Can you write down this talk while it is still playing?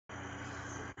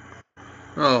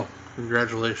Oh,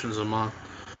 congratulations, Amon.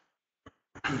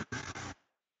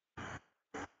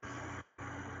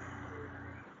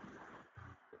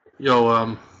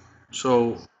 Yo,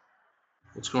 so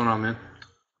what's going on, man?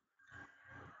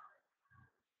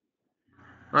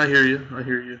 I hear you. I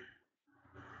hear you.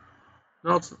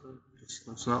 No, it's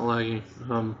not lagging.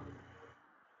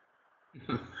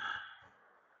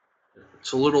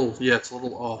 It's a little, yeah, it's a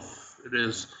little off. It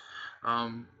is.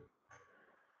 Um,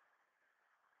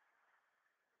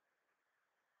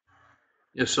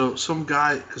 yeah. So some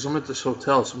guy, cause I'm at this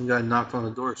hotel, some guy knocked on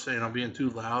the door saying I'm being too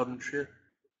loud and shit.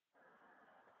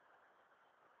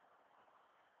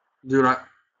 Dude,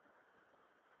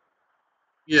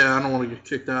 yeah, I don't want to get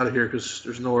kicked out of here because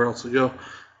there's nowhere else to go.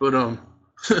 But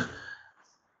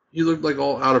he looked like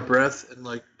all out of breath and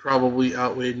like probably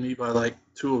outweighed me by like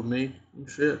two of me and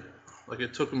shit. Like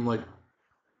it took him like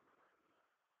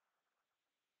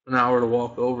an hour to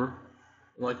walk over,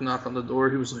 like knock on the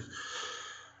door.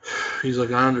 He's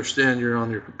like, I understand you're on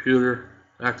your computer,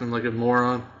 acting like a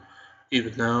moron. Keep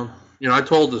it down. I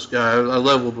told this guy, I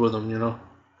leveled with him,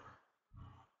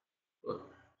 But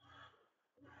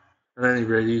at any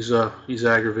rate, he's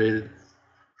aggravated,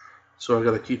 so I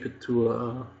got to keep it to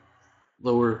a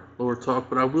lower talk.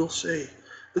 But I will say,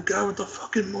 the guy with the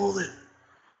fucking mullet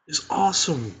is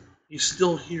awesome. He's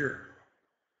still here.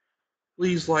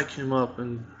 Please like him up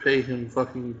and pay him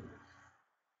fucking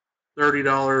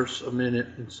 $30 a minute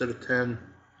instead of 10.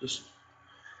 Just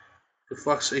for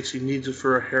fuck's sakes, he needs it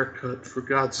for a haircut. For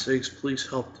God's sakes, please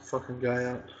help the fucking guy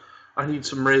out. I need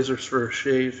some razors for a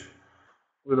shave.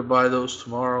 I'm gonna buy those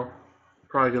tomorrow. I'm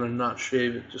probably gonna not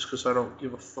shave it just because I don't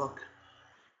give a fuck.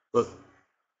 But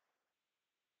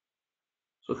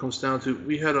so it comes down to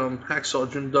we had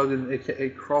Hacksaw Jim Duggan, aka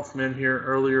Croftman, here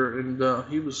earlier, and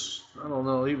he was I don't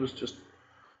know, he was just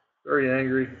very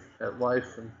angry at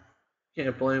life, and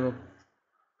can't blame him.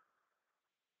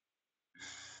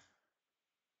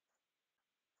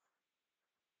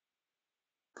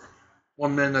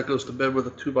 One man that goes to bed with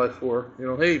a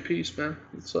 2x4, hey, peace, man.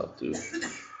 What's up, dude?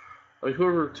 Like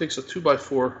whoever takes a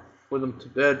 2x4 with him to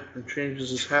bed and changes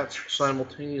his hats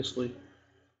simultaneously,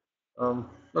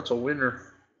 that's a winner.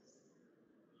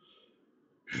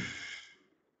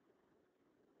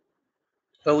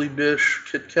 Ellie Bish,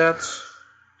 Kit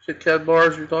Kat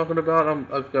bars you're talking about.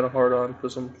 I've got a hard on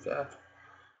because I'm fat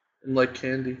and like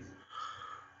candy.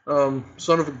 Son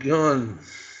of a gun.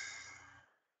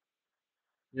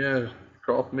 Yeah,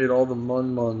 Croft made all the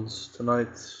muns tonight.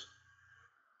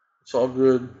 It's all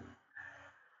good.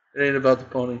 It ain't about the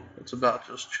pony. It's about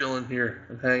just chilling here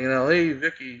and hanging out. Hey,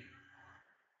 Vicky,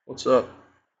 what's up?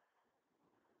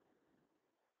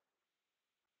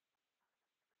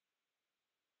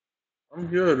 I'm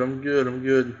good. I'm good. I'm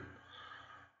good.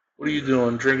 What are you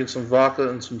doing? Drinking some vodka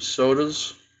and some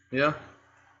sodas? Yeah.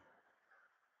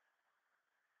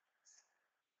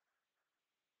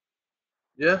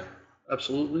 Yeah.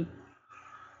 Absolutely.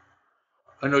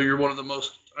 I know you're one of the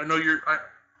most. I know you're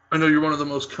one of the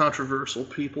most controversial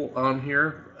people on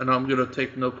here, and I'm gonna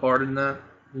take no part in that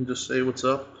and just say what's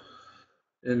up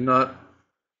and not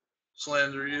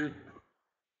slander you.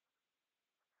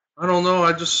 I don't know.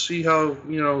 I just see how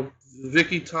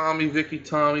Vicky Tommy,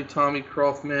 Tommy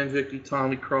Croftman, Vicky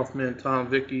Tommy Croftman, Tom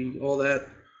Vicky, all that.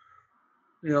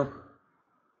 You know,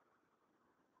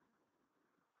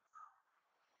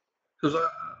 because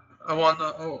I want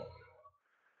to.